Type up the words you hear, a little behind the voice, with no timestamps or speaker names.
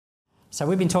So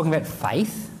we've been talking about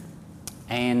faith,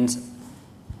 and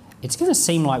it's going to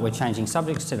seem like we're changing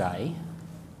subjects today,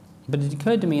 but it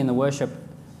occurred to me in the worship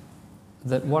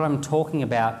that what I'm talking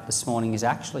about this morning is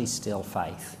actually still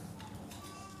faith,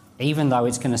 even though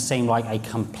it's going to seem like a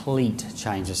complete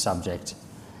change of subject.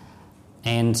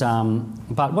 And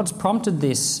but what's prompted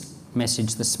this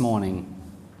message this morning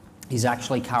is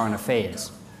actually current affairs.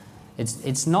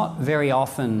 It's not very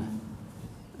often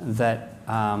that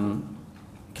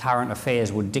current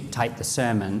affairs would dictate the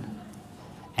sermon,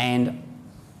 and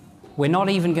we're not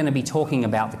even going to be talking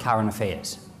about the current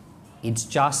affairs. It's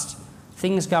just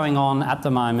things going on at the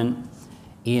moment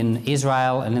in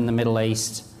Israel and in the Middle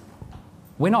East.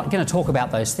 We're not going to talk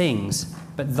about those things,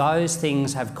 but those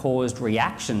things have caused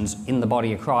reactions in the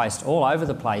body of Christ all over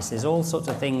the place. There's all sorts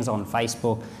of things on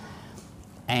Facebook,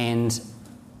 and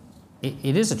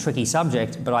it is a tricky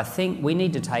subject, but I think we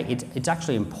need to take it. It's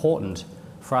actually important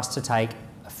for us to take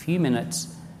a few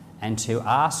minutes and to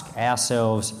ask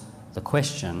ourselves the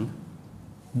question,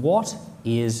 what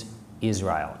is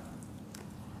Israel?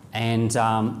 And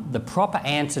the proper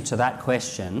answer to that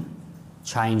question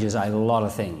changes a lot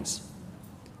of things.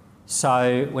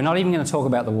 So we're not even going to talk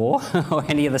about the war or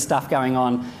any of the stuff going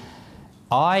on.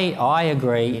 I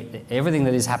agree, everything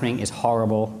that is happening is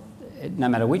horrible. No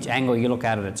matter which angle you look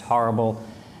at it, it's horrible.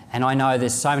 And I know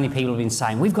there's so many people who have been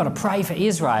saying, we've got to pray for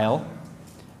Israel.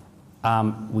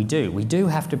 We do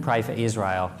have to pray for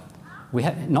Israel.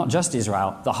 Not just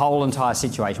Israel, the whole entire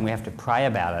situation. We have to pray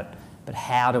about it. But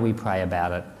how do we pray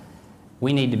about it?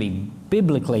 We need to be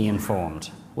biblically informed.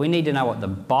 We need to know what the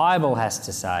Bible has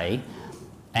to say,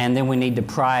 and then we need to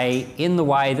pray in the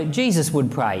way that Jesus would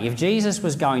pray. If Jesus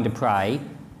was going to pray,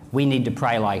 we need to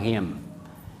pray like him,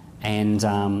 and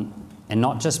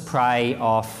not just pray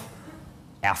off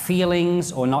our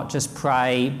feelings, or not just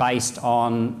pray based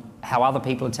on how other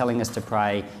people are telling us to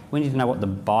pray. We need to know what the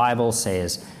Bible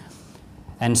says.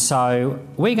 And so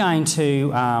we're going to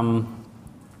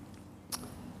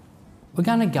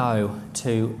go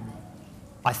to,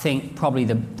 I think, probably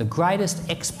the greatest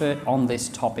expert on this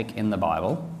topic in the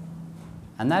Bible,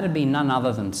 and that would be none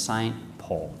other than St.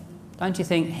 Paul. Don't you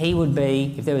think he would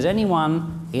be, if there was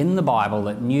anyone in the Bible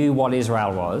that knew what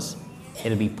Israel was, it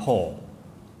would be Paul?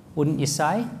 Wouldn't you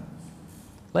say?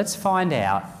 Let's find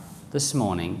out this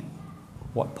morning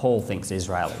what Paul thinks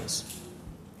Israel is.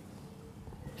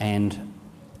 And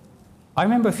I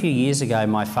remember a few years ago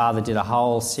my father did a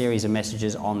whole series of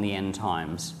messages on the end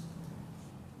times,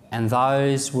 and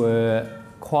those were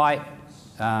quite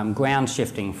ground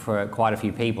shifting for quite a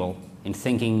few people in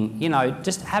thinking,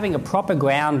 just having a proper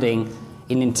grounding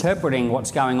in interpreting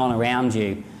what's going on around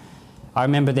you. I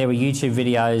remember there were YouTube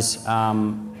videos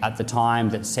at the time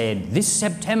that said, this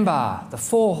September, the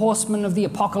 4 horsemen of the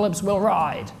apocalypse will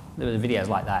ride. There were videos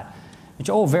like that, which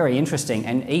are all very interesting,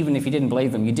 and even if you didn't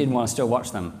believe them, you did want to still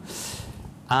watch them.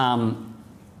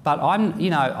 But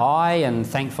I and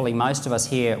thankfully most of us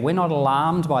here, we're not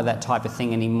alarmed by that type of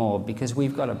thing anymore, because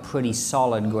we've got a pretty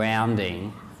solid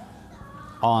grounding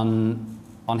on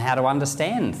how to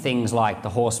understand things like the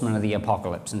horsemen of the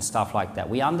apocalypse and stuff like that.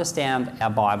 We understand our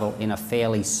Bible in a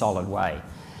fairly solid way.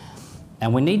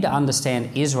 And we need to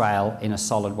understand Israel in a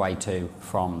solid way too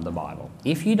from the Bible.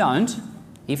 If you don't,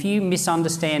 if you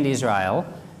misunderstand Israel,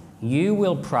 you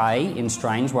will pray in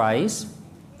strange ways.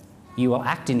 You will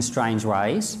act in strange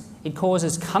ways. It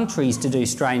causes countries to do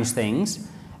strange things,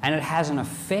 and it has an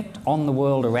effect on the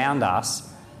world around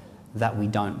us that we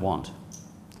don't want.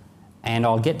 And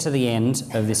I'll get to the end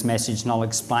of this message and I'll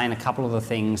explain a couple of the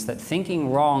things that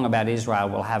thinking wrong about Israel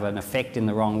will have an effect in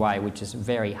the wrong way, which is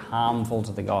very harmful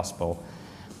to the gospel.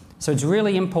 So it's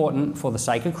really important, for the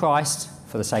sake of Christ,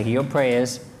 for the sake of your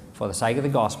prayers, for the sake of the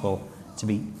gospel, to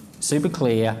be super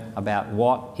clear about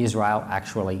what Israel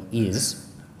actually is.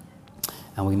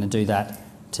 And we're going to do that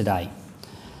today.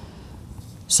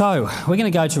 So we're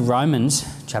going to go to Romans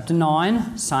chapter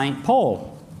 9, St. Paul.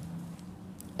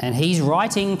 And he's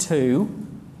writing to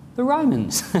the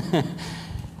Romans,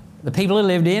 the people who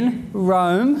lived in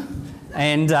Rome.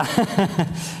 And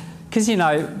because,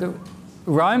 the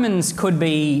Romans could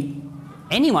be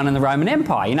anyone in the Roman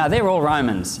Empire. They're all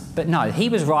Romans. But no, he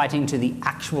was writing to the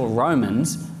actual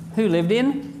Romans who lived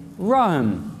in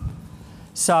Rome.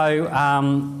 So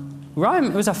Rome,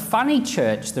 it was a funny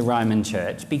church, the Roman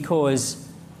church, because,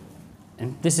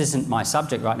 and this isn't my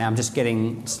subject right now, I'm just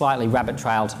getting slightly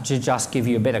rabbit-trailed to just give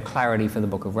you a bit of clarity for the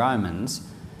book of Romans.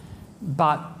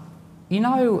 But,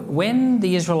 when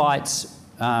the Israelites,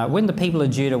 when the people of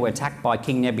Judah were attacked by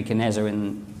King Nebuchadnezzar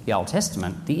in the Old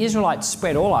Testament, the Israelites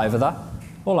spread all over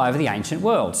the ancient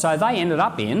world. So they ended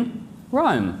up in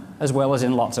Rome, as well as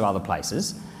in lots of other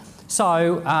places.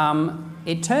 So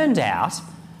it turned out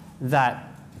that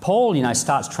Paul,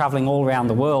 starts travelling all around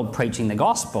the world preaching the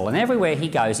gospel, and everywhere he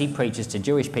goes he preaches to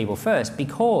Jewish people first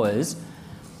because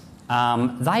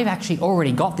they've actually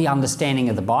already got the understanding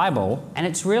of the Bible, and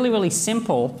it's really, really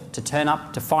simple to turn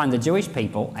up to find the Jewish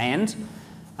people and,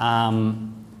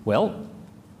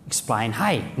 explain,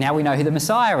 hey, now we know who the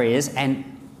Messiah is, and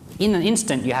in an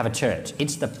instant you have a church.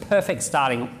 It's the perfect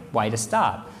starting way to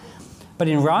start. But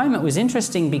in Rome it was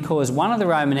interesting because one of the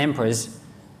Roman emperors,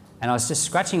 and I was just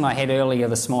scratching my head earlier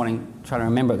this morning trying to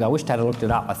remember it, I wished I'd have looked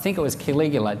it up, I think it was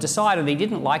Caligula, decided he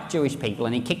didn't like Jewish people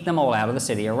and he kicked them all out of the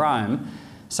city of Rome.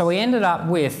 So we ended up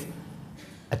with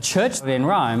a church in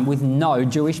Rome with no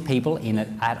Jewish people in it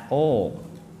at all.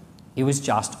 It was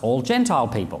just all Gentile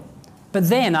people. But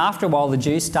then after a while the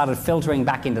Jews started filtering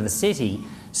back into the city,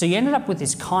 so you ended up with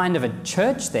this kind of a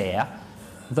church there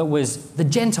that was, the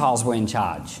Gentiles were in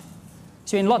charge.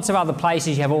 So in lots of other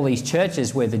places you have all these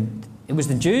churches where it was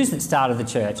the Jews that started the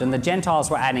church and the Gentiles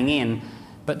were adding in,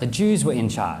 but the Jews were in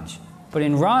charge. But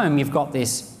in Rome you've got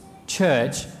this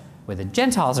church where the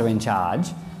Gentiles are in charge,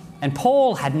 and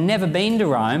Paul had never been to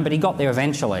Rome, but he got there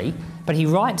eventually. But he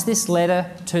writes this letter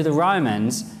to the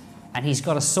Romans, and he's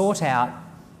got to sort out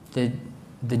the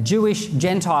Jewish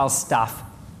Gentile stuff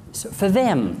for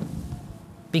them,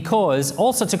 because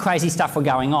all sorts of crazy stuff were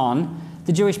going on.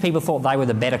 The Jewish people thought they were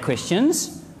the better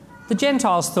Christians. The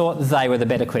Gentiles thought they were the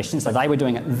better Christians, so they were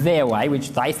doing it their way,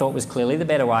 which they thought was clearly the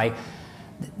better way.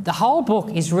 The whole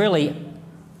book is really,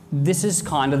 this is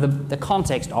kind of the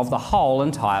context of the whole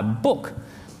entire book.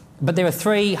 But there are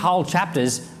 3 whole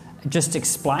chapters just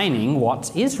explaining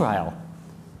what's Israel.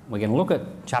 We're going to look at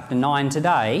chapter 9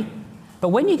 today. But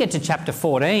when you get to chapter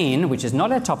 14, which is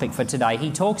not our topic for today,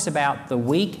 he talks about the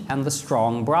weak and the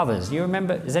strong brothers. You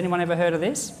remember, has anyone ever heard of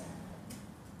this?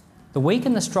 The weak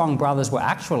and the strong brothers were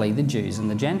actually the Jews and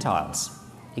the Gentiles,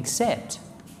 except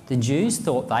the Jews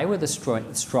thought they were the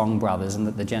strong brothers and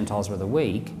that the Gentiles were the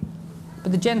weak,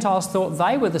 but the Gentiles thought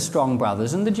they were the strong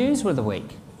brothers and the Jews were the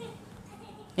weak.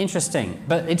 Interesting,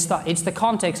 but it's the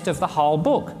context of the whole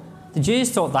book. The Jews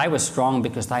thought they were strong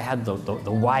because they had the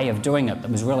way of doing it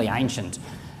that was really ancient.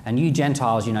 And you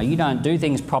Gentiles, you don't do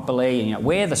things properly, and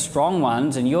we're the strong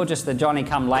ones and you're just the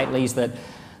Johnny-come-latelys that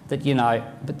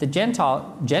but the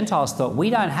Gentiles thought, we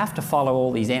don't have to follow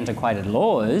all these antiquated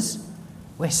laws.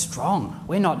 We're strong.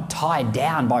 We're not tied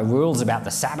down by rules about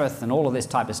the Sabbath and all of this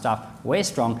type of stuff. We're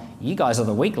strong. You guys are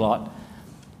the weak lot.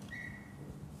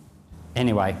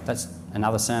 Anyway, that's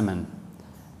another sermon.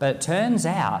 But it turns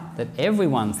out that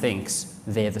everyone thinks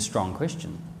they're the strong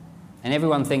Christian. And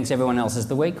everyone thinks everyone else is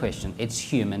the weak Christian. It's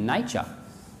human nature.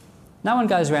 No one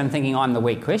goes around thinking I'm the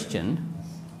weak Christian.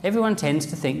 Everyone tends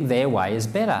to think their way is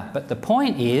better. But the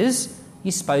point is,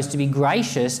 you're supposed to be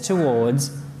gracious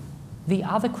towards the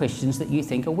other Christians that you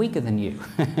think are weaker than you.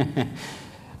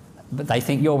 But they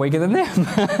think you're weaker than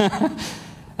them.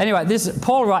 Anyway,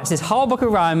 Paul writes this whole book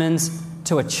of Romans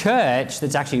to a church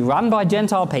that's actually run by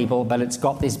Gentile people, but it's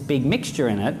got this big mixture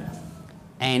in it.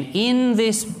 And in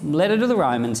this letter to the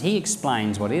Romans, he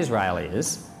explains what Israel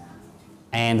is,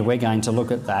 and we're going to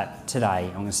look at that today.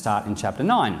 I'm going to start in chapter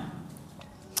 9.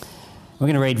 We're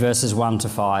going to read verses 1 to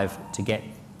 5 to get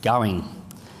going.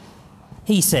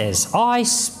 He says, I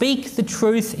speak the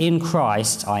truth in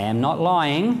Christ, I am not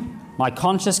lying. My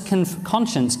conscience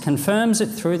confirms it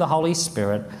through the Holy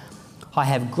Spirit. I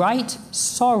have great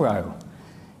sorrow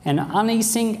and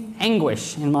unceasing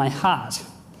anguish in my heart,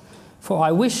 for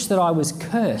I wish that I was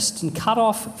cursed and cut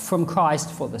off from Christ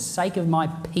for the sake of my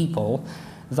people,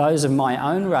 those of my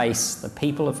own race, the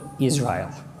people of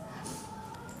Israel.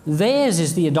 Theirs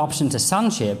is the adoption to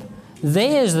sonship,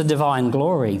 theirs the divine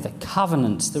glory, the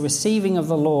covenants, the receiving of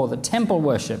the law, the temple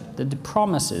worship, the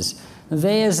promises,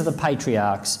 theirs are the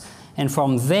patriarchs, and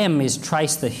from them is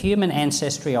traced the human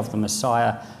ancestry of the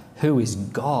Messiah, who is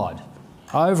God,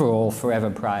 over all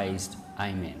forever praised.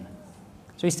 Amen.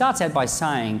 So he starts out by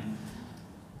saying,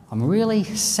 I'm really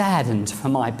saddened for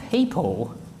my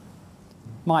people,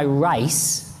 my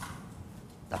race,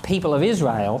 the people of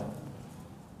Israel.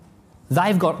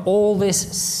 They've got all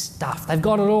this stuff. They've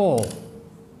got it all.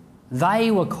 They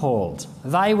were called.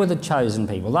 They were the chosen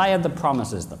people. They had the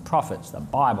promises, the prophets, the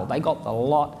Bible. They got the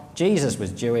lot. Jesus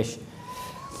was Jewish.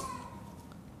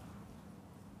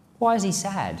 Why is he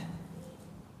sad?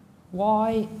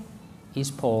 Why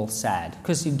is Paul sad?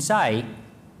 Because he'd say,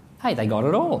 hey, they got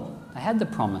it all. They had the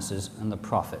promises and the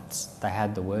prophets. They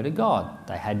had the Word of God.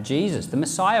 They had Jesus. The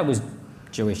Messiah was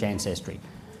Jewish ancestry.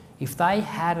 If they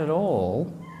had it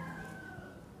all,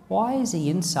 why is he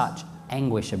in such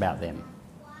anguish about them?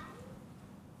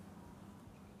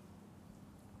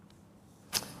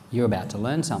 you're about to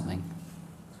learn something.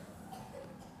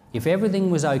 If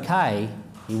everything was okay,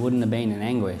 he wouldn't have been in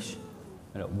anguish,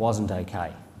 but it wasn't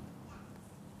okay.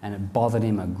 And it bothered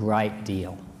him a great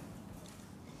deal.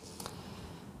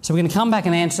 So we're going to come back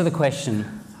and answer the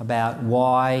question about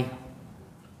why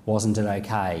wasn't it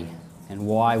okay and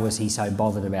why was he so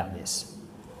bothered about this.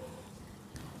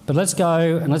 But let's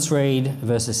go and let's read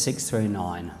verses 6 through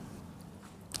 9.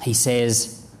 He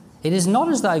says, "It is not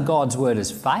as though God's word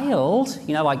has failed."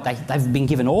 You know, like they've been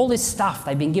given all this stuff.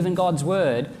 They've been given God's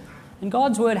word. And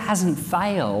God's word hasn't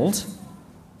failed.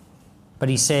 But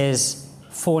he says,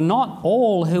 "For not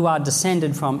all who are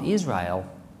descended from Israel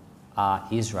are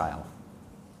Israel."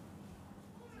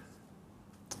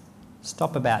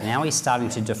 Stop about now. He's starting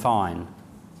to define.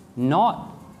 Not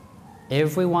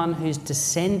everyone who's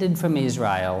descended from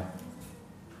Israel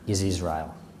is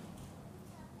Israel.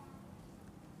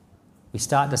 We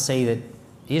start to see that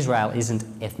Israel isn't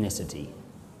ethnicity.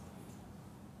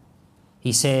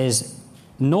 He says,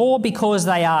 "Nor because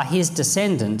they are his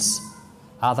descendants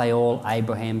are they all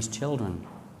Abraham's children."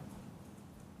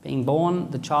 Being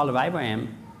born the child of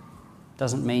Abraham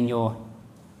doesn't mean you're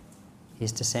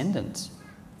his descendants.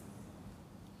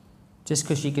 Just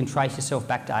because you can trace yourself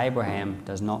back to Abraham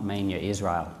does not mean you're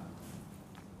Israel.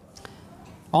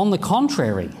 On the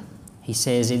contrary, he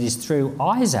says, "It is through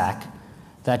Isaac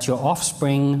that your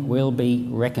offspring will be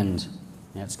reckoned."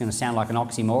 Now, it's going to sound like an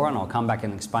oxymoron. I'll come back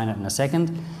and explain it in a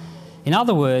second. In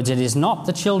other words, it is not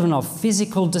the children of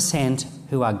physical descent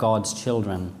who are God's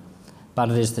children, but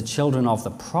it is the children of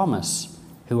the promise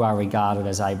who are regarded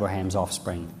as Abraham's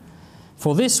offspring.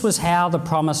 For this was how the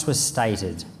promise was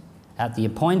stated: "At the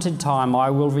appointed time I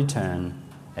will return,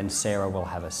 and Sarah will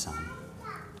have a son."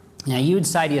 Now you would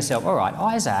say to yourself, all right,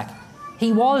 Isaac,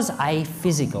 he was a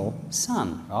physical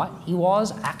son, right? He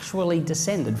was actually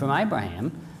descended from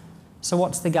Abraham. So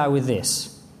what's the go with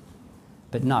this?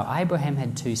 But no, Abraham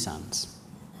had two sons.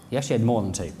 He actually had more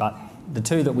than two, but the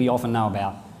two that we often know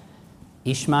about.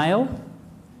 Ishmael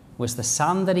was the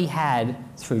son that he had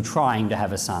through trying to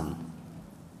have a son.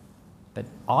 But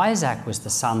Isaac was the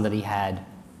son that he had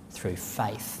through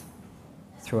faith,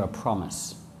 through a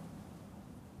promise.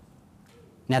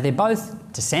 Now, they're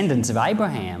both descendants of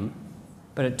Abraham,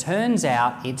 but it turns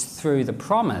out it's through the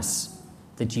promise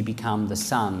that you become the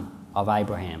son of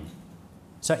Abraham.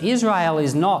 So Israel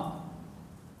is not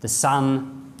the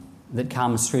son that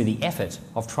comes through the effort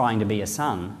of trying to be a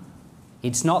son.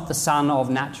 It's not the son of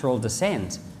natural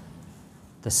descent.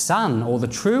 The son, or the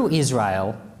true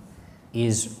Israel,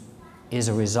 is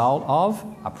a result of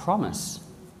a promise.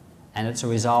 And it's a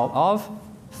result of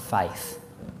faith.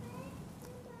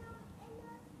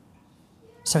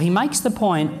 So he makes the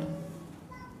point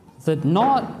that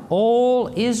not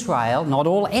all Israel, not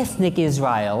all ethnic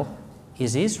Israel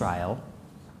is Israel.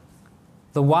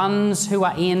 The ones who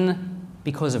are in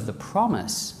because of the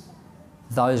promise,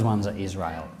 those ones are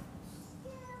Israel.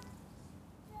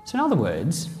 So in other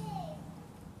words,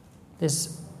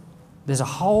 there's a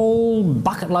whole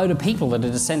bucket load of people that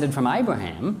are descended from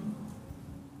Abraham.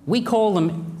 We call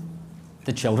them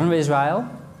the children of Israel.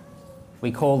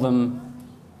 We call them,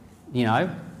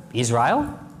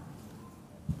 Israel.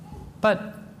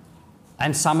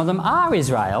 And some of them are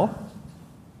Israel,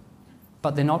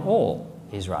 but they're not all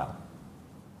Israel.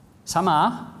 Some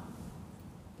are,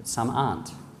 but some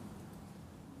aren't.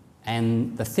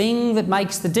 And the thing that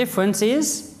makes the difference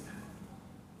is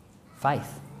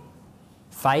faith.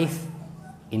 Faith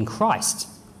in Christ,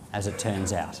 as it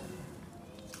turns out.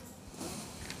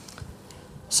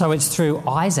 So it's through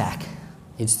Isaac.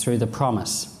 It's through the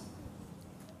promise.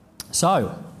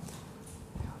 So,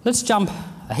 let's jump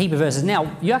a heap of verses.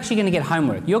 Now, you're actually going to get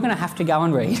homework. You're going to have to go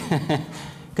and read.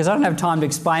 Because I don't have time to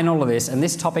explain all of this. And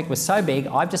this topic was so big,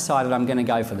 I've decided I'm going to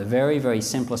go for the very, very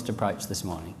simplest approach this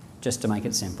morning, just to make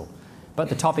it simple. But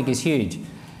the topic is huge.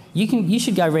 You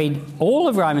should go read all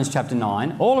of Romans chapter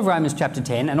 9, all of Romans chapter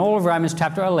 10, and all of Romans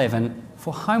chapter 11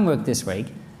 for homework this week.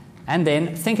 And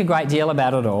then think a great deal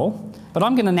about it all. But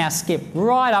I'm going to now skip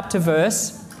right up to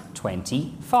verse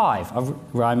 25 of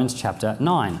Romans chapter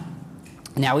 9.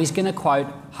 Now he's going to quote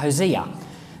Hosea.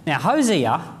 Now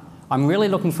Hosea, I'm really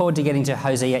looking forward to getting to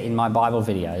Hosea in my Bible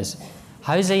videos.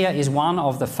 Hosea is one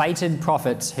of the fated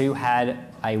prophets who had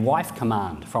a wife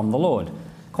command from the Lord.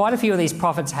 Quite a few of these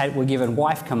prophets were given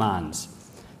wife commands.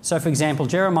 So for example,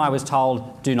 Jeremiah was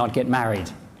told, do not get married.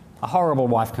 A horrible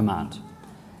wife command.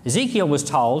 Ezekiel was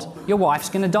told, your wife's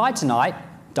going to die tonight,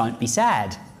 don't be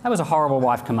sad. That was a horrible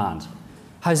wife command.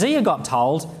 Hosea got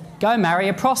told, go marry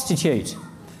a prostitute.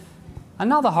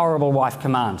 Another horrible wife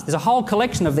command. There's a whole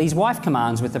collection of these wife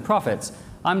commands with the prophets.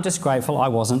 I'm just grateful I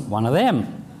wasn't one of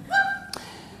them.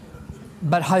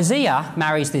 But Hosea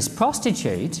marries this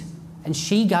prostitute, and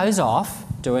she goes off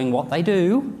doing what they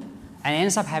do and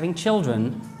ends up having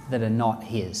children that are not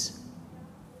his.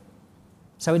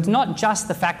 So it's not just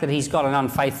the fact that he's got an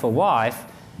unfaithful wife,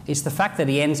 it's the fact that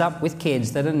he ends up with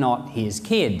kids that are not his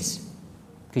kids.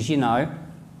 Because, you know,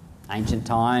 ancient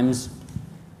times,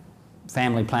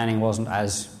 family planning wasn't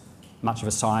as much of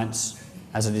a science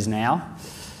as it is now.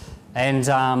 And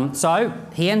so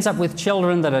he ends up with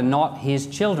children that are not his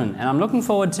children. And I'm looking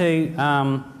forward to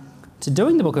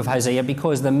doing the book of Hosea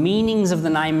because the meanings of the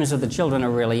names of the children are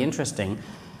really interesting.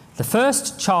 The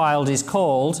first child is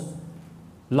called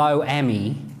Lo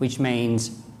Ami, which means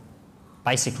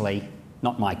basically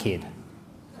not my kid.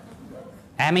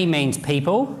 Ami means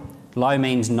people, Lo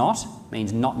means not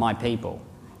my people.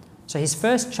 So his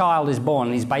first child is born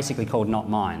and he's basically called not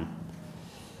mine.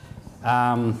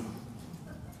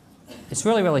 It's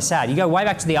really, really sad. You go way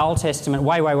back to the Old Testament,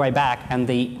 way back, and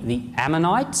the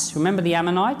Ammonites, remember the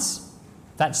Ammonites?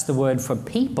 That's the word for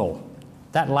people.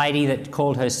 That lady that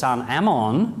called her son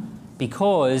Ammon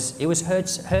because it was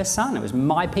her son, it was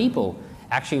my people.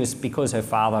 Actually, it was because her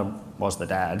father was the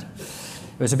dad.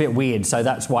 It was a bit weird, so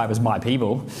that's why it was my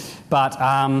people. But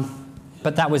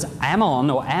that was Ammon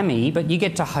or Ami, but you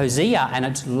get to Hosea and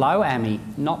it's Lo Ami,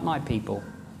 not my people.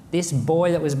 This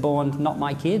boy that was born, not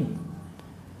my kid.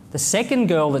 The second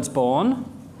girl that's born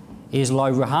is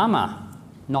Lo Ruhamah,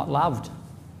 not loved.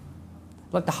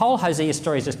 Look, the whole Hosea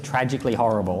story is just tragically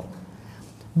horrible.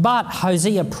 But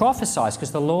Hosea prophesies,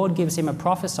 because the Lord gives him a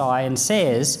prophesy and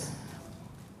says,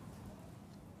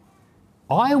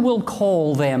 I will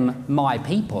call them my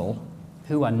people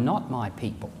who are not my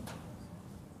people.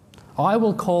 I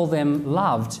will call them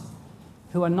loved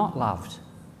who are not loved.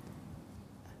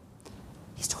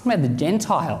 He's talking about the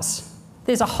Gentiles.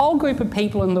 There's a whole group of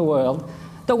people in the world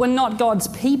that were not God's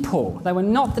people. They were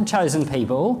not the chosen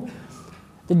people.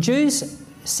 The Jews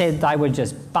said they were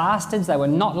just bastards, they were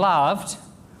not loved.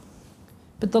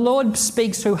 But the Lord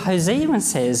speaks through Hosea and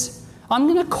says, I'm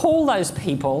going to call those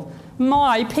people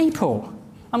my people.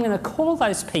 I'm going to call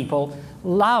those people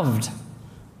loved.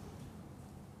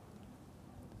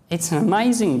 It's an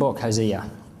amazing book, Hosea.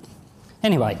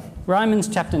 Anyway, Romans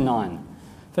chapter 9,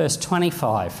 verse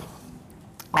 25.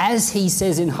 As he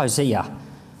says in Hosea,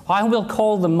 I will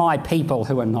call them my people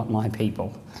who are not my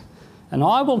people, and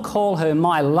I will call her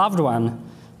my loved one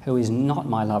who is not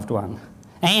my loved one.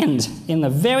 And in the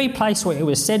very place where it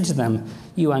was said to them,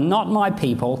 you are not my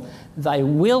people, they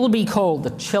will be called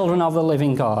the children of the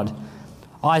living God.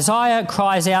 Isaiah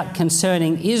cries out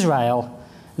concerning Israel,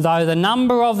 though the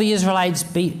number of the Israelites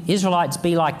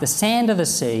be like the sand of the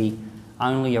sea,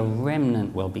 only a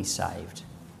remnant will be saved.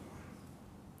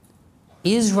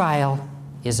 Israel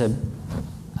is a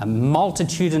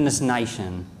multitudinous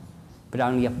nation, but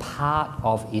only a part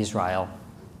of Israel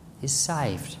is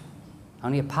saved.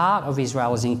 Only a part of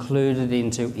Israel is included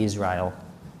into Israel.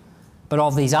 But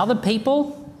of these other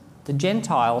people, the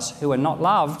Gentiles who are not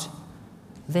loved,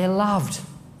 they're loved.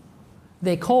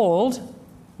 They're called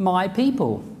my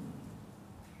people.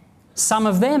 Some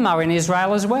of them are in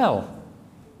Israel as well.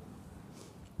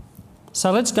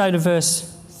 So let's go to verse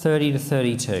 30 to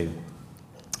 32.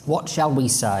 What shall we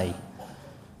say?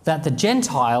 That the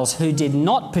Gentiles who did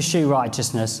not pursue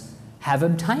righteousness have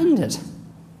obtained it,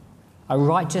 a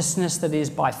righteousness that is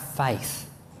by faith.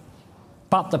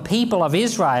 But the people of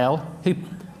Israel who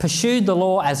pursued the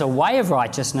law as a way of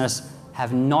righteousness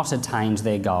have not attained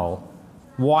their goal.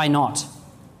 Why not?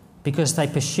 Because they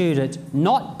pursued it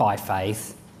not by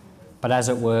faith, but as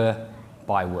it were,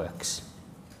 by works.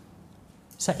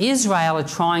 So Israel are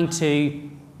trying to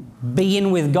be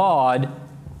in with God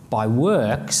by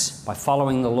works, by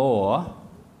following the law.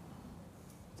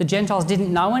 The Gentiles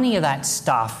didn't know any of that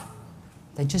stuff.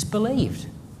 They just believed.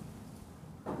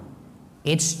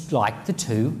 It's like the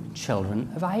two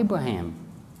children of Abraham.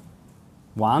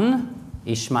 One,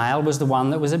 Ishmael, was the one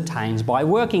that was obtained by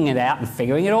working it out and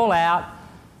figuring it all out,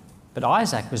 but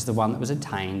Isaac was the one that was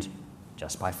attained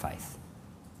just by faith.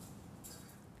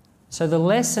 So the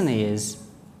lesson is,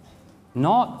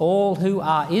 not all who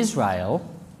are Israel,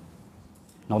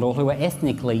 not all who are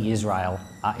ethnically Israel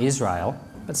are Israel,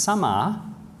 but some are,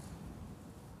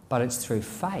 but it's through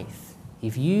faith.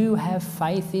 If you have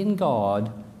faith in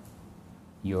God,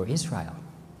 you're Israel.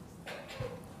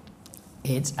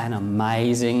 It's an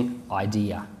amazing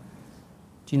idea.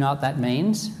 Do you know what that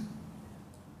means?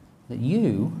 That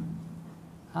you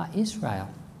are Israel.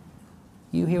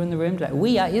 You here in the room today,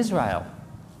 we are Israel.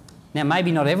 Now,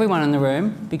 maybe not everyone in the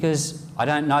room, because I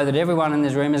don't know that everyone in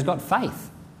this room has got faith.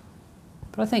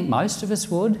 But I think most of us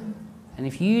would. And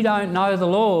if you don't know the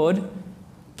Lord,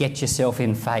 get yourself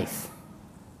in faith.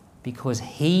 Because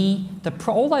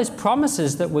all those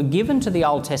promises that were given to the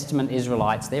Old Testament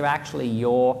Israelites, they're actually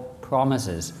your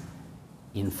promises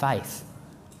in faith.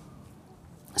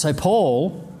 So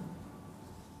Paul,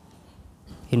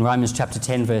 in Romans chapter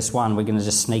 10 verse 1, we're going to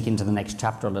just sneak into the next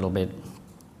chapter a little bit.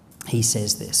 He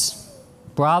says this: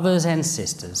 "Brothers and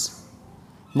sisters,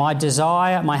 my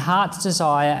heart's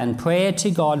desire and prayer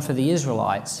to God for the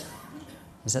Israelites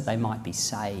is that they might be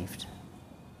saved."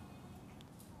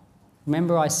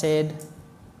 Remember I said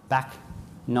back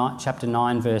chapter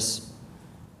 9 verse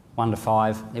 1 to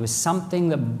 5, there was something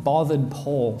that bothered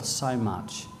Paul so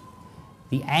much.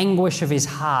 The anguish of his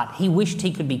heart. He wished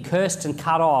he could be cursed and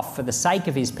cut off for the sake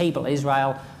of his people,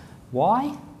 Israel.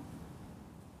 Why?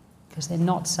 Because they're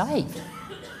not saved.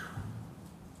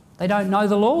 They don't know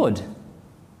the Lord.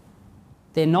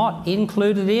 They're not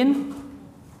included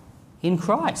in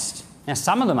Christ. Now,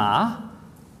 some of them are,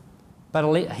 but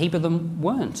a heap of them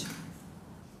weren't.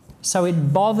 So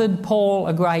it bothered Paul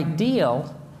a great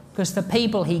deal because the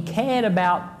people he cared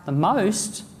about the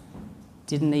most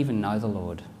didn't even know the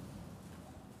Lord.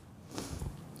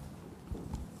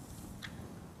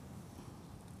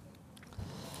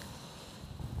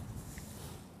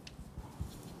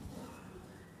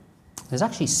 There's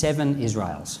actually 7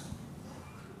 Israels.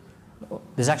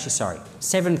 There's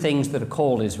 7 things that are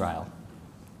called Israel.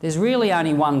 There's really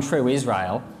only one true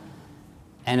Israel,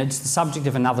 and it's the subject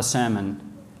of another sermon.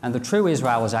 And the true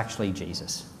Israel is actually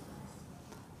Jesus.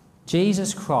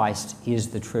 Jesus Christ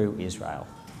is the true Israel.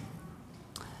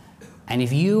 And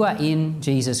if you are in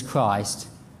Jesus Christ,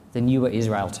 then you are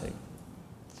Israel too.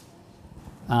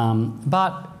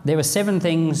 But there are 7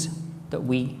 things that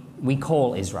we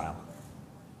call Israel.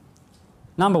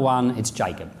 Number 1, it's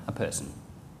Jacob, a person.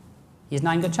 His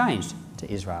name got changed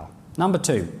to Israel. Number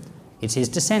 2, it's his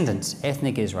descendants,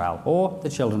 ethnic Israel, or the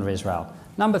children of Israel.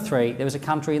 Number 3, there was a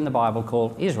country in the Bible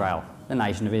called Israel, the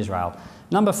nation of Israel.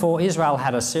 Number 4, Israel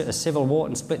had a civil war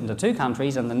and split into 2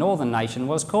 countries, and the northern nation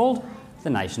was called the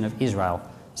nation of Israel.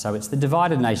 So it's the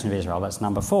divided nation of Israel. That's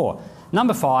number 4.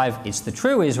 Number 5, it's the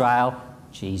true Israel,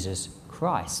 Jesus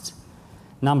Christ.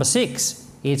 Number 6,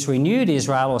 it's renewed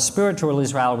Israel or spiritual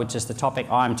Israel, which is the topic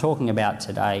I'm talking about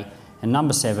today. And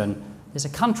number 7, there's a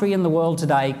country in the world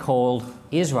today called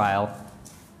Israel,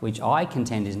 which I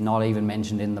contend is not even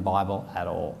mentioned in the Bible at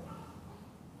all.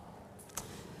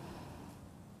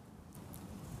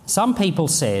 Some people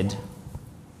said,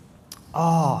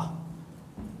 some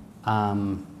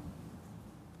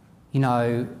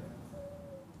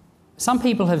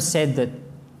people have said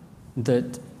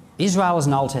that Israel is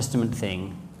an Old Testament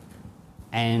thing,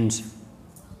 and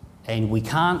we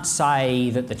can't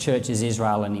say that the church is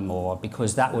Israel anymore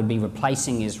because that would be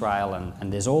replacing Israel,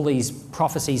 and there's all these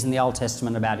prophecies in the Old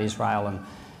Testament about Israel,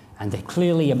 and they're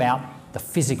clearly about the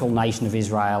physical nation of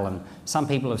Israel, and some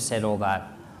people have said all that.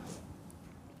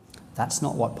 That's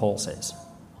not what Paul says.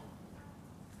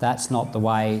 That's not the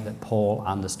way that Paul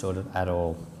understood it at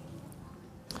all.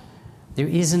 There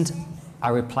isn't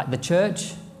the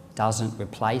church doesn't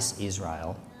replace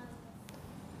Israel.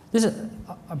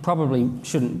 I probably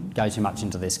shouldn't go too much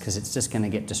into this because it's just going to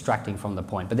get distracting from the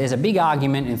point. But there's a big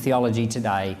argument in theology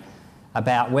today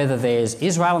about whether there's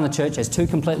Israel and the church as 2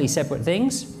 completely separate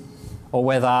things, or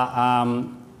whether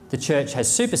the church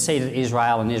has superseded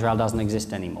Israel and Israel doesn't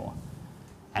exist anymore.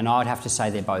 And I would have to say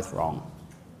they're both wrong.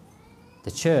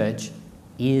 The church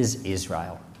is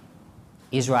Israel.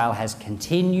 Israel has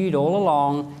continued all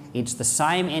along. It's the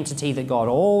same entity that God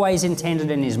always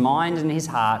intended in his mind and his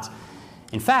heart.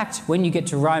 In fact, when you get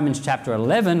to Romans chapter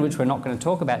 11, which we're not going to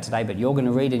talk about today, but you're going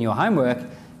to read in your homework,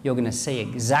 you're going to see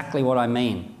exactly what I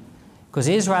mean. Because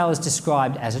Israel is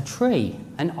described as a tree,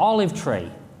 an olive tree.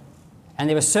 And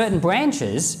there were certain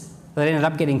branches that ended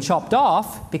up getting chopped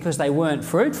off because they weren't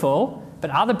fruitful, but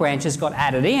other branches got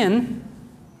added in.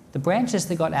 The branches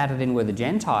that got added in were the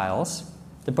Gentiles.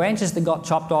 The branches that got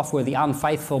chopped off were the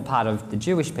unfaithful part of the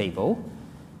Jewish people.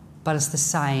 But it's the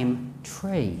same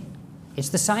tree. It's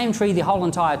the same tree the whole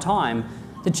entire time.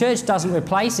 The church doesn't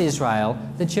replace Israel.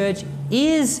 The church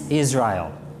is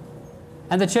Israel.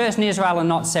 And the church and Israel are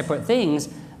not separate things.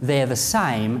 They're the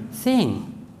same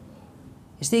thing.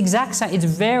 It's the exact same. It's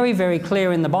very, very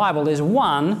clear in the Bible. There's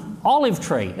one olive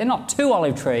tree. They're not 2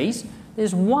 olive trees.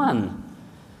 There's one.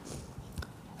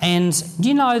 And do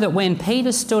you know that when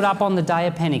Peter stood up on the day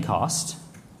of Pentecost,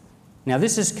 now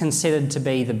this is considered to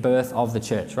be the birth of the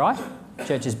church, right?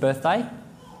 Church's birthday,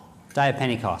 day of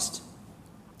Pentecost.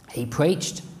 He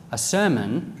preached a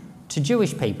sermon to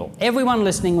Jewish people. Everyone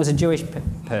listening was a Jewish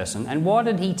person. And what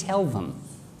did he tell them?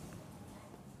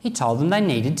 He told them they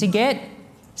needed to get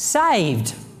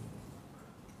saved.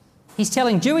 He's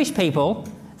telling Jewish people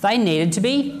They needed to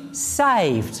be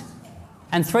saved.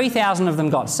 And 3,000 of them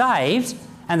got saved,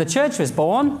 and the church was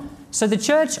born. So the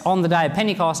church on the day of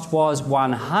Pentecost was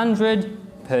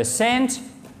 100%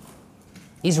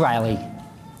 Israeli,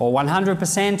 or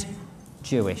 100%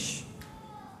 Jewish.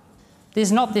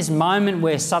 There's not this moment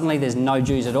where suddenly there's no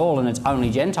Jews at all and it's only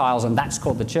Gentiles and that's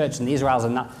called the church and the Israels are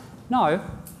not. No.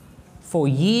 For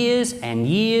years and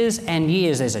years and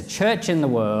years there's a church in the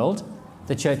world.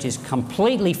 The church is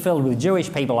completely filled with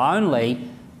Jewish people only,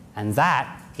 and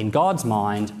that, in God's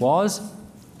mind, was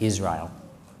Israel.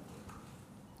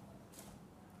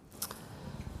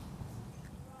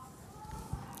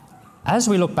 As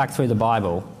we look back through the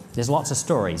Bible, there's lots of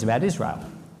stories about Israel.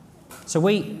 So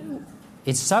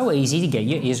it's so easy to get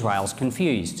your Israels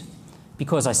confused.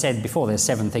 Because I said before there's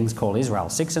 7 things called Israel,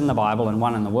 6 in the Bible and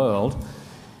 1 in the world.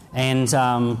 And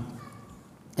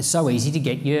it's so easy to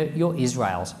get your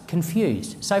Israels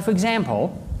confused. So, for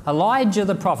example, Elijah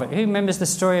the prophet. Who remembers the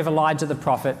story of Elijah the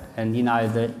prophet? And, you know,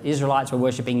 the Israelites were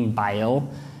worshipping Baal.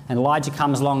 And Elijah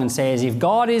comes along and says, if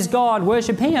God is God,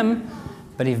 worship him.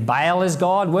 But if Baal is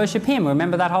God, worship him.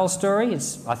 Remember that whole story?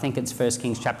 I think it's 1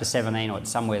 Kings chapter 17, or it's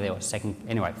somewhere there, or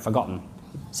anyway, forgotten.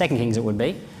 2 Kings it would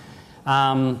be.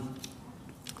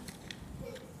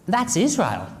 That's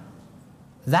Israel.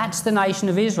 That's the nation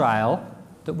of Israel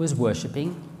that was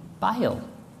worshipping Baal.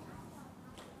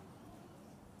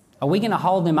 Are we going to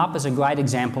hold them up as a great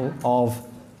example of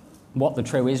what the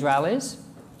true Israel is?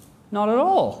 Not at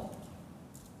all.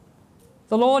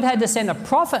 The Lord had to send a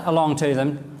prophet along to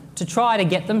them to try to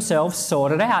get themselves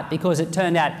sorted out, because it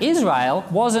turned out Israel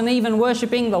wasn't even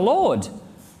worshipping the Lord.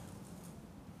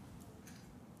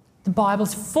 The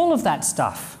Bible's full of that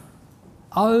stuff.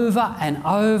 Over and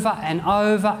over and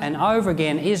over and over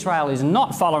again, Israel is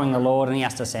not following the Lord and he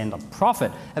has to send a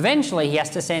prophet. Eventually he has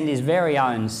to send his very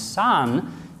own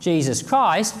son, Jesus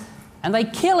Christ, and they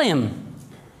kill him.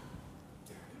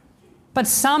 But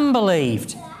some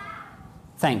believed.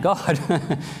 Thank God.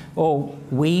 Or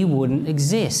we wouldn't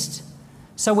exist.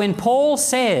 So when Paul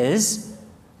says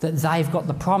that they've got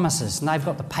the promises and they've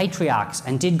got the patriarchs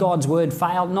and did God's word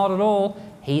fail? Not at all.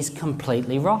 He's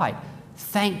completely right.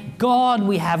 Thank God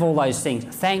we have all those things.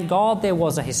 Thank God there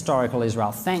was a historical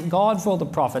Israel. Thank God for all the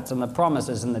prophets and the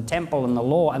promises and the temple and the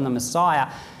law and the Messiah.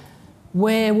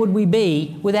 Where would we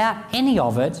be without any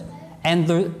of it? And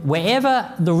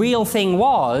wherever the real thing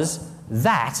was,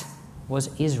 that was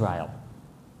Israel.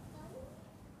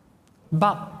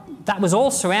 But that was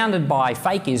all surrounded by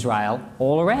fake Israel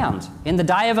all around. In the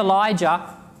day of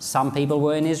Elijah, some people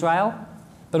were in Israel,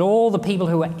 but all the people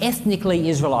who were ethnically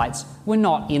Israelites were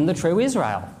not in the true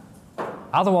Israel.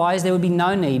 Otherwise, there would be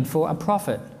no need for a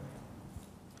prophet.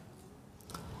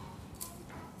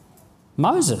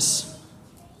 Moses,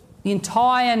 the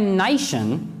entire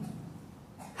nation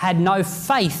had no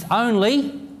faith,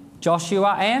 only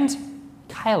Joshua and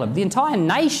Caleb. The entire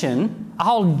nation, a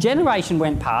whole generation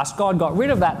went past. God got rid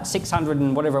of that 600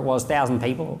 and whatever it was, 1,000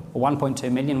 people, or 1.2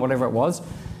 million, whatever it was.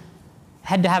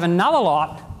 Had to have another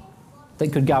lot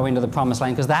that could go into the promised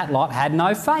land because that lot had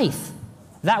no faith.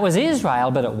 That was Israel,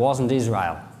 but it wasn't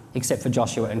Israel, except for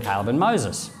Joshua and Caleb and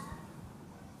Moses.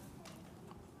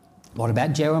 What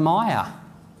about Jeremiah?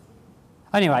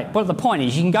 Anyway, but the point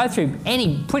is, you can go through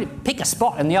pick a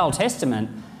spot in the Old Testament,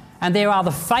 and there are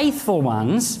the faithful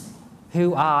ones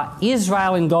who are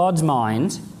Israel in God's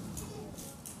mind,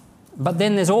 but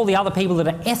then there's all the other people that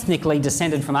are ethnically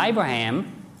descended from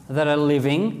Abraham that are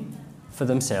living for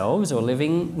themselves or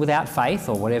living without faith,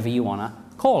 or whatever you want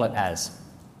to call it as.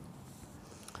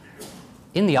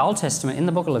 In the Old Testament, in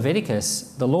the book of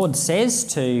Leviticus, the Lord says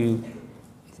to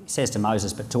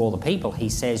Moses, but to all the people, he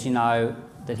says,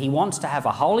 that he wants to have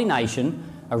a holy nation,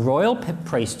 a royal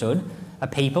priesthood, a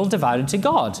people devoted to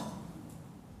God.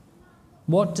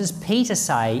 What does Peter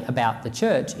say about the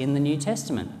church in the New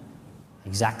Testament?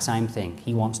 Exact same thing.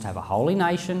 He wants to have a holy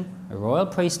nation, a royal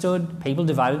priesthood, people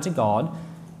devoted to God.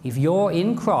 If you're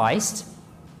in Christ,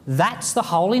 that's the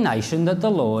holy nation that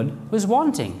the Lord was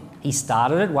wanting. He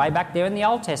started it way back there in the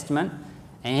Old Testament,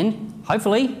 and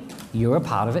hopefully you're a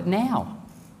part of it now.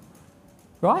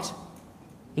 Right?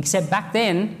 Except back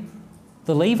then,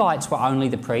 the Levites were only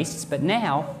the priests, but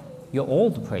now you're all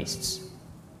the priests.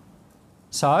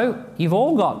 So you've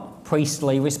all got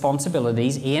priestly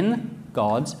responsibilities in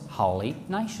God's holy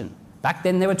nation. Back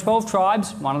then there were 12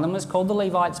 tribes, one of them was called the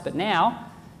Levites, but now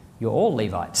you're all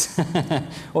Levites.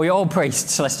 Or you're all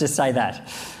priests, let's just say that.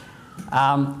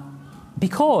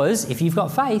 Because if you've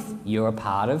got faith, you are a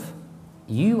part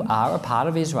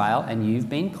of Israel, and you've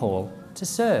been called to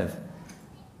serve.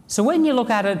 So when you look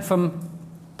at it from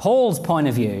Paul's point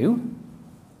of view,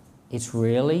 it's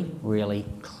really, really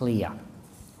clear.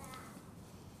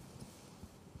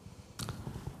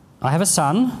 I have a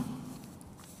son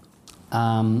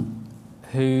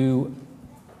who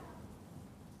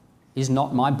is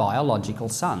not my biological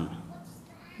son.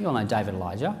 You all know David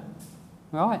Elijah,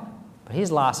 right? But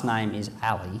his last name is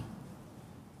Ali,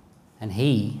 and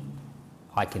he,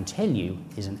 I can tell you,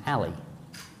 is an Ali.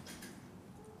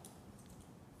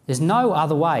 There's no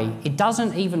other way. It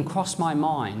doesn't even cross my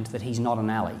mind that he's not an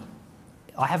Ali.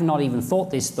 I have not even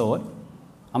thought this thought.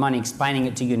 I'm only explaining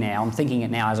it to you now. I'm thinking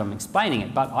it now as I'm explaining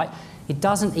it. But it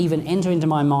doesn't even enter into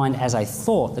my mind as a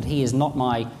thought that he is not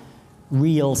my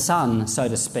real son, so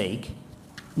to speak.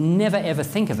 Never ever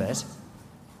think of it.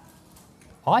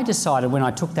 I decided when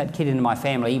I took that kid into my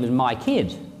family, he was my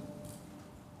kid.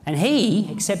 And he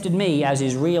accepted me as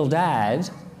his real dad.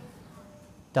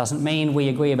 Doesn't mean we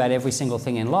agree about every single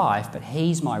thing in life, but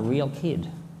he's my real kid.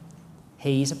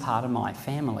 He's a part of my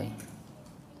family.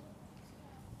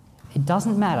 It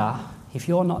doesn't matter if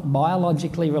you're not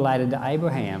biologically related to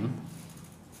Abraham.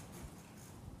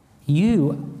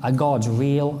 You are God's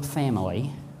real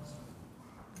family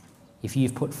if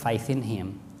you've put faith in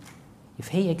him. If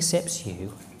he accepts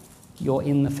you, you're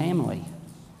in the family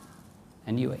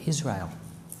and you are Israel.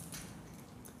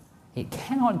 It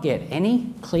cannot get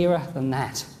any clearer than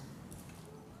that.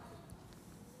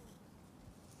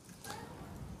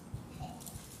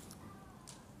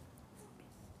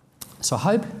 So I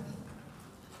hope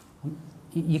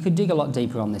you could dig a lot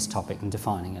deeper on this topic and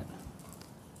defining it.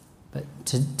 But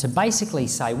to basically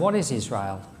say, what is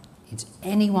Israel? It's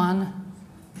anyone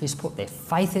who's put their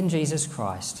faith in Jesus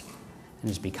Christ and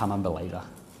has become a believer.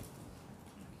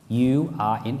 You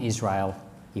are in Israel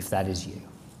if that is you.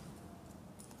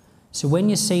 So when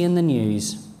you see in the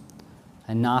news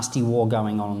a nasty war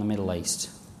going on in the Middle East,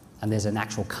 and there's an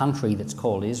actual country that's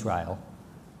called Israel,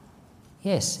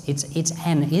 yes, it's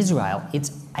an Israel.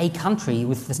 It's a country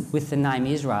with the name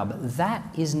Israel, but that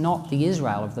is not the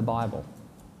Israel of the Bible.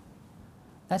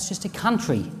 That's just a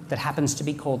country that happens to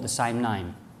be called the same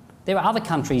name. There are other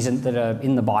countries that are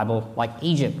in the Bible, like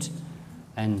Egypt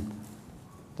and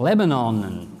Lebanon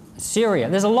and Syria.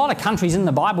 There's a lot of countries in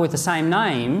the Bible with the same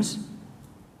names,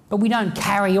 but we don't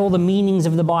carry all the meanings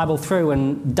of the Bible through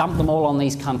and dump them all on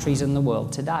these countries in the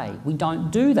world today. We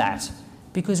don't do that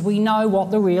because we know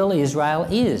what the real Israel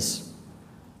is.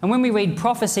 And when we read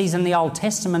prophecies in the Old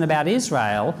Testament about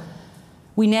Israel,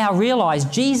 we now realise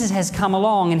Jesus has come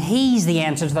along and he's the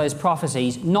answer to those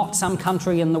prophecies, not some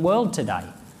country in the world today.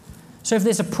 So if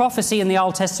there's a prophecy in the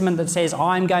Old Testament that says,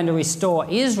 I'm going to restore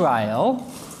Israel,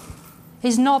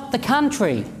 it's not the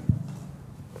country.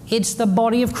 It's the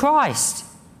body of Christ.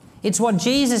 It's what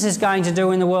Jesus is going to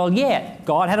do in the world. Yeah,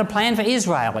 God had a plan for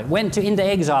Israel. It went into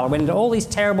exile. It went into all these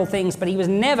terrible things, but he was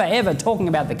never, ever talking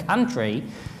about the country.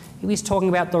 He was talking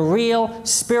about the real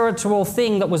spiritual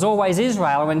thing that was always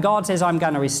Israel. And when God says, I'm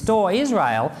going to restore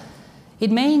Israel, it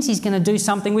means he's going to do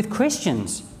something with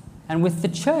Christians and with the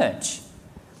church.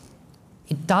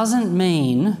 It doesn't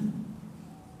mean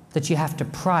that you have to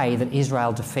pray that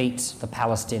Israel defeats the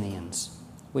Palestinians,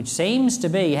 which seems to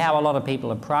be how a lot of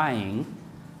people are praying.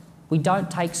 We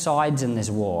don't take sides in this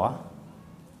war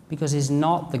because it's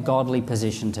not the godly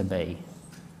position to be.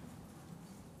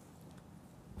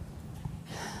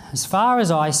 As far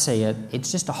as I see it,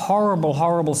 it's just a horrible,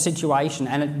 horrible situation,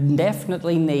 and it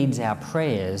definitely needs our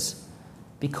prayers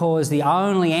because the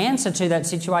only answer to that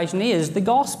situation is the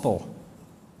gospel.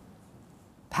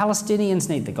 Palestinians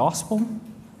need the gospel.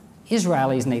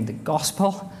 Israelis need the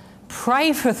gospel.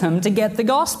 Pray for them to get the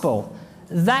gospel.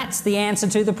 That's the answer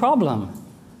to the problem.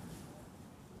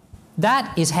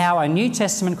 That is how a New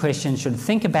Testament Christian should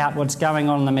think about what's going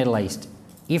on in the Middle East.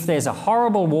 If there's a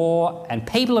horrible war and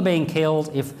people are being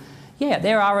killed,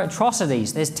 there are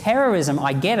atrocities, there's terrorism,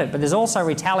 I get it, but there's also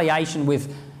retaliation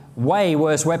with way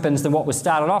worse weapons than what was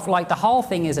started off. Like, the whole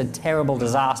thing is a terrible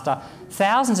disaster.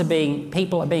 Thousands of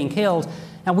people are being killed.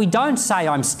 And we don't say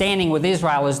I'm standing with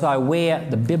Israel as though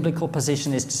the biblical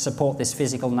position is to support this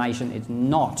physical nation. It's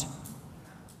not.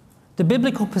 The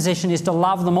biblical position is to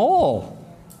love them all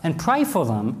and pray for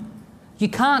them. You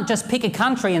can't just pick a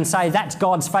country and say, that's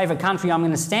God's favourite country, I'm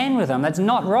going to stand with them. That's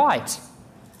not right.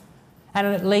 And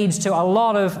it leads to a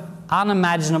lot of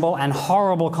unimaginable and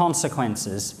horrible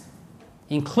consequences,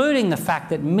 including the fact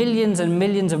that millions and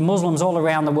millions of Muslims all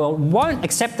around the world won't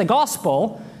accept the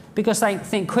gospel because they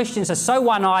think Christians are so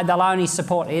one-eyed they'll only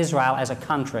support Israel as a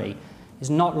country.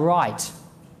 Is not right.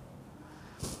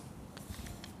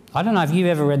 I don't know if you've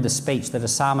ever read the speech that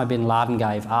Osama bin Laden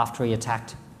gave after he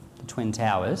attacked the Twin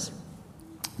Towers.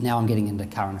 Now I'm getting into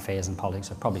current affairs and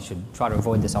politics. I probably should try to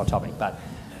avoid this whole topic, but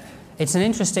it's an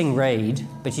interesting read,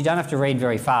 but you don't have to read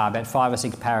very far, about 5 or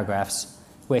 6 paragraphs,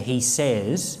 where he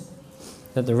says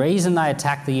that the reason they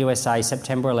attacked the USA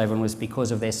September 11 was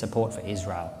because of their support for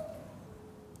Israel.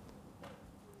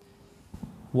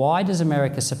 Why does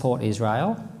America support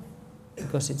Israel?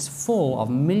 Because it's full of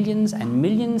millions and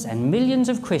millions and millions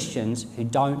of Christians who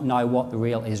don't know what the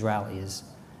real Israel is.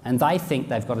 And they think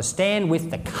they've got to stand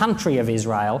with the country of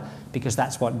Israel because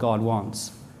that's what God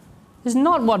wants. It's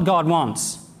not what God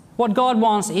wants. What God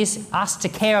wants is us to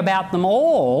care about them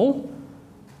all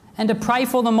and to pray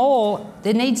for them all.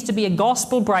 There needs to be a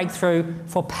gospel breakthrough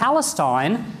for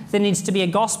Palestine. There needs to be a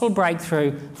gospel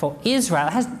breakthrough for Israel.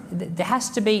 There has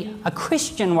to be a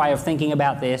Christian way of thinking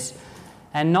about this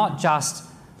and not just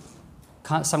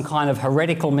some kind of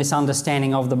heretical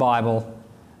misunderstanding of the Bible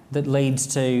that leads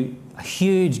to a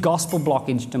huge gospel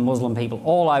blockage to Muslim people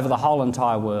all over the whole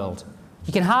entire world.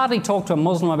 You can hardly talk to a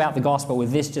Muslim about the gospel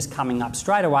with this just coming up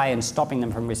straight away and stopping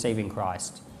them from receiving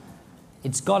Christ.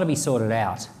 It's got to be sorted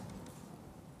out.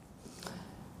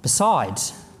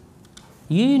 Besides,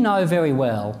 you know very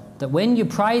well that when you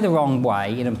pray the wrong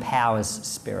way, it empowers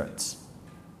spirits.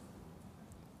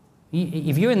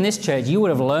 If you're in this church, you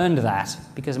would have learned that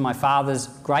because of my father's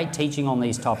great teaching on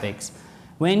these topics.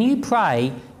 When you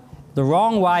pray the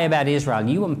wrong way about Israel,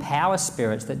 you empower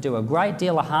spirits that do a great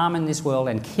deal of harm in this world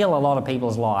and kill a lot of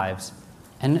people's lives.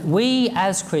 And we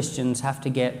as Christians have to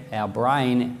get our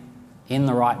brain in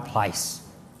the right place.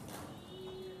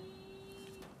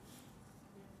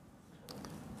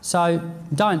 So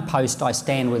don't post, "I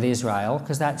stand with Israel,"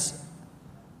 because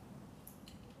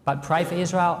but pray for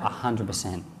Israel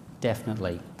 100%,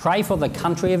 definitely. Pray for the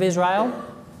country of Israel,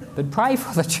 but pray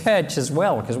for the church as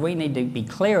well, because we need to be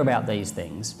clear about these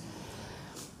things.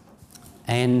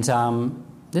 And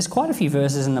there's quite a few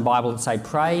verses in the Bible that say,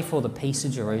 "Pray for the peace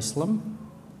of Jerusalem."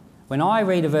 When I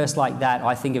read a verse like that,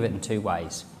 I think of it in two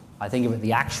ways. I think of it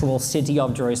the actual city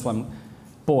of Jerusalem.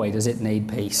 Boy, does it need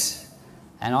peace.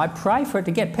 And I pray for it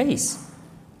to get peace.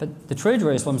 But the true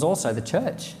Jerusalem is also the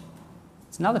church.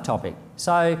 It's another topic.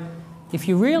 So if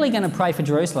you're really going to pray for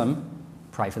Jerusalem,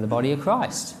 pray for the body of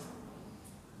Christ.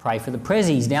 Pray for the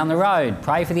Prezzies down the road.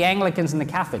 Pray for the Anglicans and the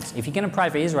Catholics. If you're going to pray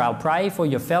for Israel, pray for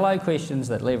your fellow Christians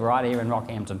that live right here in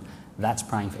Rockhampton. That's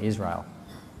praying for Israel.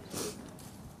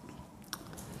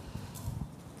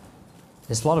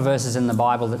 There's a lot of verses in the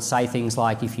Bible that say things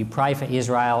like, if you pray for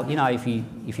Israel, if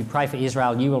you pray for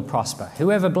Israel, you will prosper.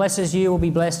 Whoever blesses you will be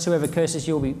blessed. Whoever curses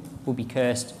you will be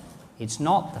cursed. It's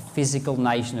not the physical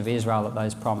nation of Israel that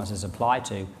those promises apply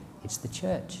to. It's the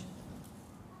church.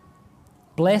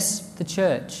 Bless the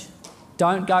church.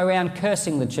 Don't go around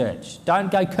cursing the church.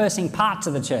 Don't go cursing parts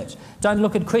of the church. Don't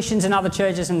look at Christians in other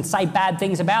churches and say bad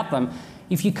things about them.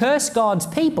 If you curse God's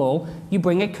people, you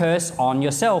bring a curse on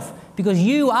yourself because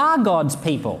you are God's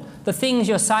people. The things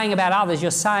you're saying about others,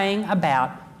 you're saying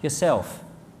about yourself.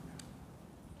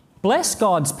 Bless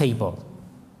God's people,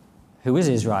 who is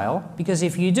Israel, because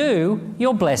if you do,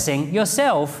 you're blessing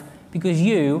yourself because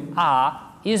you are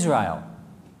Israel.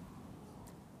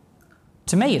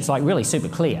 To me, it's like really super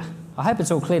clear. I hope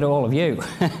it's all clear to all of you.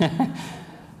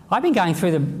 I've been going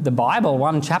through the Bible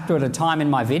one chapter at a time in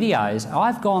my videos.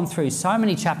 I've gone through so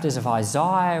many chapters of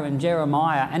Isaiah and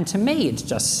Jeremiah, and to me it's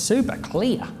just super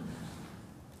clear.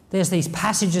 There's these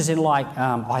passages in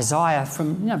Isaiah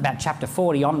from about chapter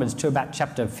 40 onwards to about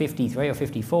chapter 53 or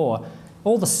 54,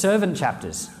 all the servant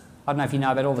chapters. I don't know if you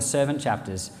know about all the servant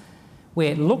chapters,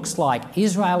 where it looks like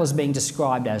Israel is being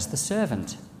described as the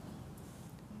servant.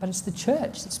 But it's the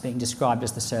church that's being described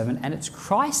as the servant, and it's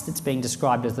Christ that's being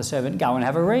described as the servant. Go and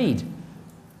have a read.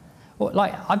 Well,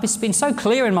 I've just been so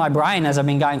clear in my brain as I've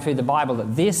been going through the Bible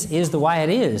that this is the way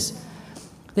it is.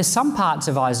 There's some parts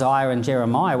of Isaiah and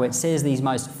Jeremiah where it says these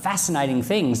most fascinating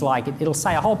things, like it'll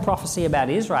say a whole prophecy about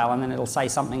Israel, and then it'll say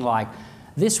something like,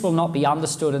 "This will not be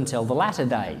understood until the latter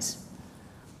days."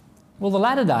 Well, the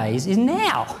latter days is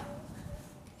now.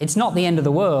 It's not the end of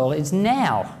the world, it's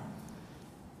now.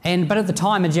 But at the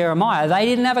time of Jeremiah, they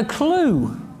didn't have a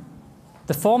clue.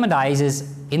 The former days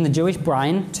is, in the Jewish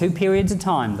brain, 2 periods of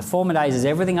time. The former days is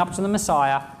everything up to the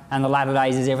Messiah, and the latter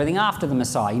days is everything after the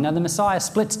Messiah. The Messiah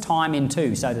splits time in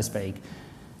two, so to speak,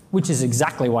 which is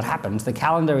exactly what happens. The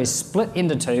calendar is split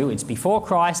into two. It's before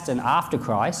Christ and after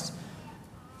Christ.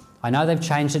 I know they've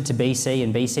changed it to BC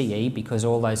and BCE because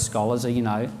all those scholars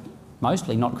are,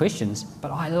 mostly not Christians, but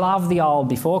I love the old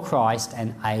before Christ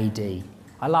and AD.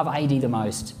 I love AD the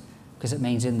most because it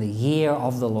means in the year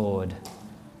of the Lord.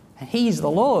 And He's the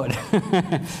Lord.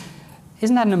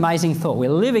 Isn't that an amazing thought?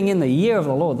 We're living in the year of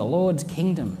the Lord's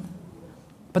kingdom.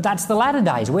 But that's the latter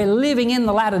days. We're living in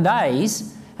the latter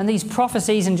days, and these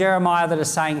prophecies in Jeremiah that are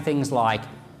saying things like,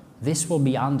 this will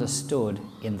be understood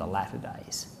in the latter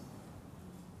days.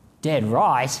 Dead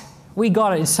right. We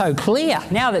got it so clear.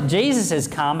 Now that Jesus has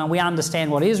come and we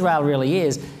understand what Israel really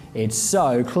is, it's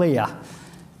so clear.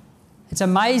 It's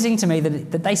amazing to me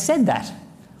that they said that.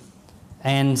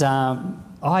 And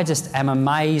I just am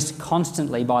amazed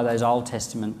constantly by those Old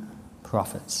Testament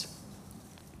prophets.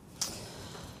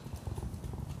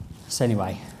 So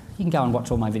anyway, you can go and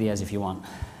watch all my videos if you want,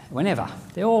 whenever.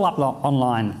 They're all up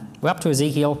online. We're up to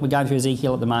Ezekiel. We're going through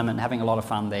Ezekiel at the moment and having a lot of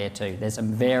fun there too. There's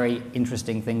some very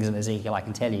interesting things in Ezekiel, I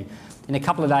can tell you. In a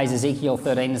couple of days, Ezekiel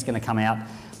 13 is going to come out.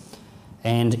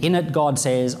 And in it, God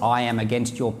says, I am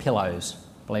against your pillows.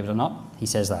 Believe it or not, he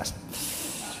says that.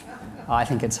 I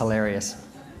think it's hilarious.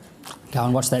 Go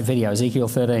and watch that video, Ezekiel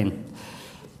 13.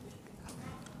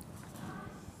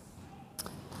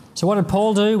 So what did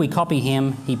Paul do? We copy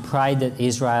him. He prayed that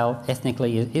Israel,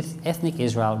 ethnic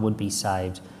Israel, would be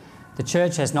saved. The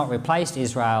church has not replaced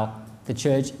Israel. The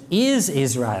church is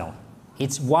Israel.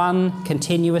 It's one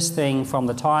continuous thing from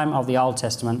the time of the Old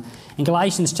Testament. In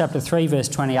Galatians chapter 3, verse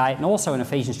 28, and also in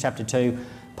Ephesians chapter 2,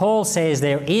 Paul says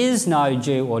there is no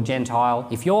Jew or Gentile.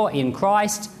 If you're in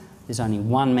Christ, there's only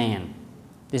one man.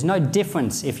 There's no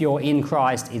difference. If you're in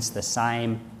Christ, it's the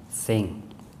same thing.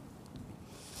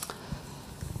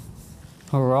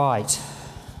 All right.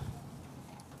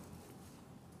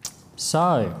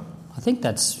 So, I think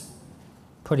that's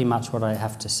pretty much what I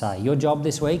have to say. Your job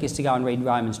this week is to go and read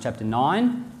Romans chapter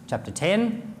 9, chapter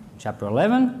 10, chapter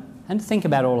 11, and think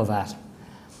about all of that.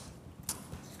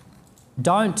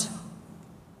 Don't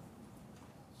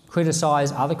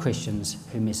criticise other Christians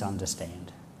who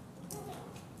misunderstand,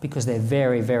 because they're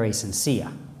very, very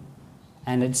sincere.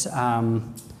 And it's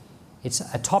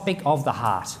a topic of the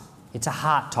heart. It's a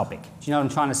heart topic. Do you know what I'm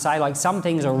trying to say? Like, some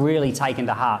things are really taken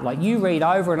to heart. Like, you read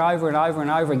over and over and over and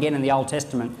over again in the Old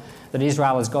Testament that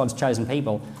Israel is God's chosen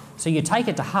people. So you take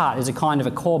it to heart as a kind of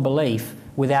a core belief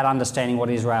without understanding what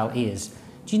Israel is.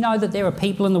 Do you know that there are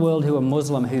people in the world who are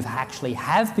Muslim who actually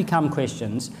have become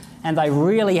Christians, and they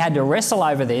really had to wrestle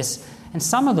over this, and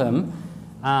some of them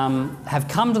have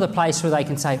come to the place where they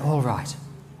can say, all right,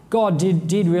 God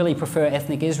did really prefer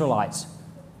ethnic Israelites.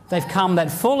 They've come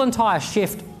that full entire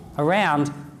shift around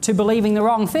to believing the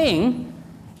wrong thing.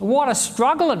 What a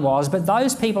struggle it was, but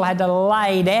those people had to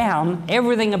lay down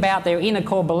everything about their inner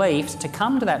core beliefs to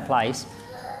come to that place.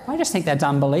 I just think that's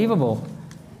unbelievable.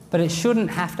 But it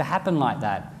shouldn't have to happen like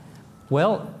that.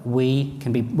 Well, we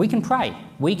can pray.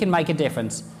 We can make a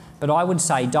difference. But I would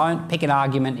say don't pick an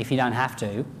argument if you don't have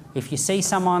to. If you see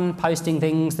someone posting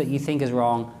things that you think is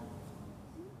wrong,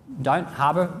 don't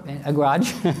harbour a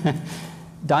grudge.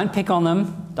 Don't pick on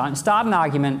them. Don't start an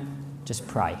argument. Just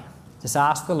pray. Just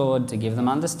ask the Lord to give them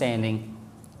understanding.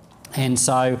 And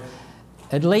so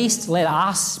at least let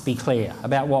us be clear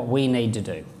about what we need to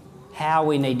do, how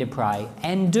we need to pray,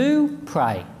 and do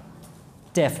pray.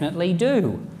 Definitely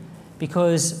do.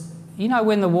 Because, you know,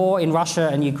 when the war in Russia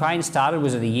and Ukraine started,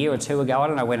 was it a year or two ago? I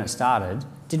don't know when it started.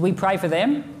 Did we pray for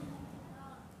them?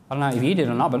 I don't know if you did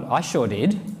or not, but I sure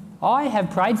did. I have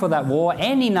prayed for that war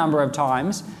any number of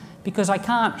times, because I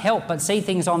can't help but see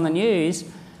things on the news.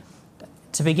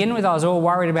 To begin with, I was all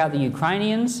worried about the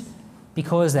Ukrainians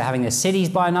because they're having their cities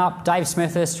blown up. Dave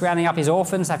Smith is rounding up his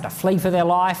orphans. They have to flee for their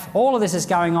life. All of this is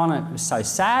going on. It was so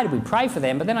sad. We pray for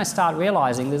them. But then I start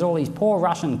realising there's all these poor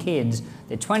Russian kids.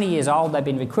 They're 20 years old. They've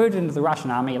been recruited into the Russian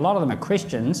army. A lot of them are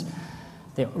Christians.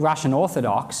 They're Russian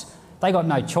Orthodox. They got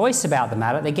no choice about the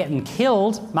matter. They're getting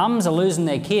killed. Mums are losing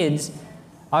their kids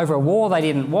over a war they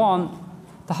didn't want.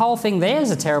 The whole thing there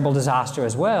is a terrible disaster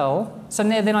as well. So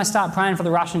then I start praying for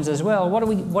the Russians as well.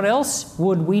 What else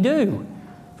would we do?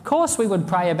 Of course we would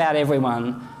pray about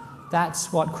everyone.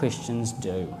 That's what Christians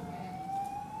do.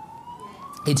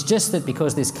 It's just that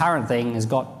because this current thing has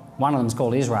got, one of them's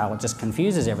called Israel, it just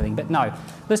confuses everything. But no,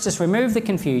 let's just remove the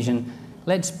confusion.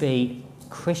 Let's be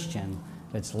Christian.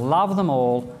 Let's love them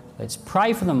all. Let's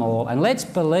pray for them all, and let's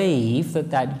believe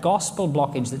that gospel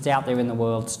blockage that's out there in the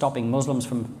world stopping Muslims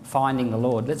from finding the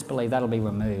Lord, let's believe that'll be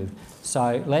removed.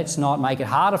 So let's not make it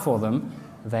harder for them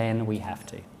than we have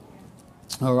to.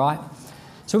 All right?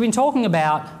 So we've been talking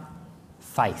about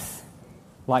faith.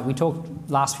 Like we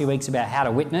talked last few weeks about how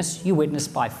to witness. You witness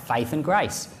by faith and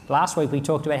grace. Last week we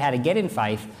talked about how to get in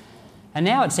faith, and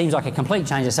now it seems like a complete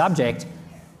change of subject,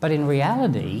 but in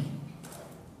reality,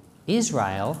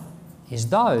 Israel is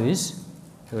those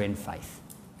who are in faith.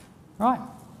 Right?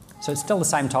 So it's still the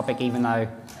same topic, even though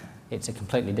it's a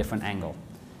completely different angle.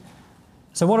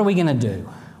 So what are we going to do?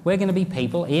 We're going to be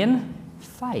people in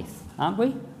faith, aren't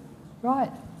we?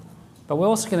 Right. But we're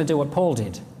also going to do what Paul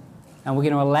did. And we're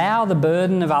going to allow the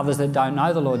burden of others that don't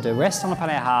know the Lord to rest upon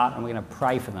our heart, and we're going to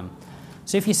pray for them.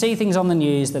 So if you see things on the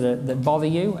news that bother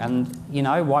you, and, you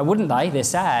know, why wouldn't they? They're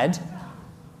sad.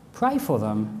 Pray for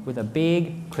them with a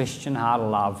big Christian heart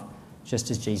of love, just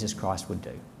as Jesus Christ would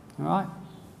do. All right?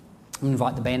 I'm going to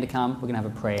invite the band to come. We're going to have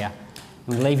a prayer.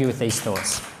 And we'll leave you with these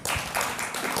thoughts.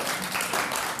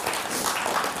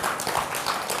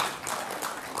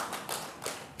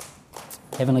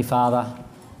 Heavenly Father,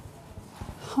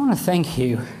 I want to thank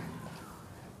you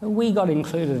that we got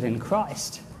included in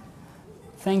Christ.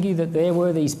 Thank you that there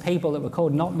were these people that were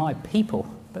called not my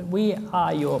people, but we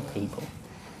are your people.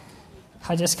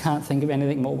 I just can't think of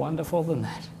anything more wonderful than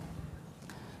that.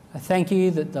 I thank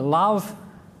you that the love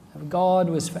of God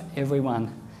was for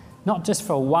everyone, not just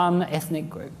for one ethnic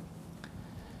group.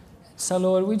 So,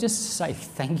 Lord, we just say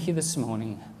thank you this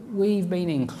morning. We've been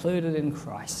included in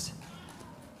Christ.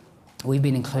 We've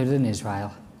been included in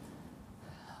Israel.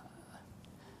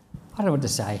 I don't know what to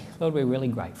say. Lord, we're really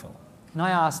grateful. And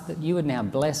I ask that you would now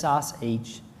bless us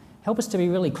each. Help us to be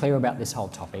really clear about this whole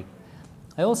topic.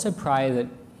 I also pray that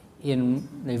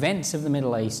in the events of the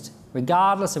Middle East,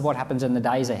 regardless of what happens in the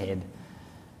days ahead,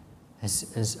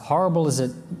 as horrible as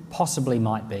it possibly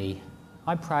might be,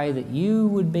 I pray that you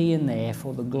would be in there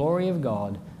for the glory of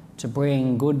God to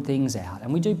bring good things out.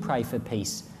 And we do pray for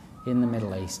peace in the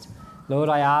Middle East. Lord,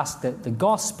 I ask that the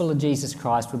gospel of Jesus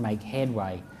Christ would make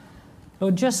headway.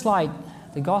 Lord, just like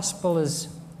the gospel has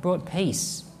brought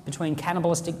peace between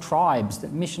cannibalistic tribes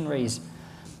that missionaries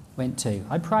went to,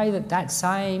 I pray that that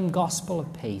same gospel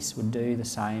of peace would do the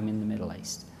same in the Middle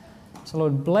East. So,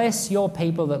 Lord, bless your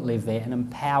people that live there and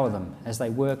empower them as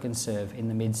they work and serve in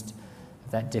the midst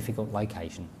of that difficult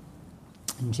location.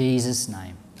 In Jesus'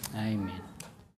 name, amen.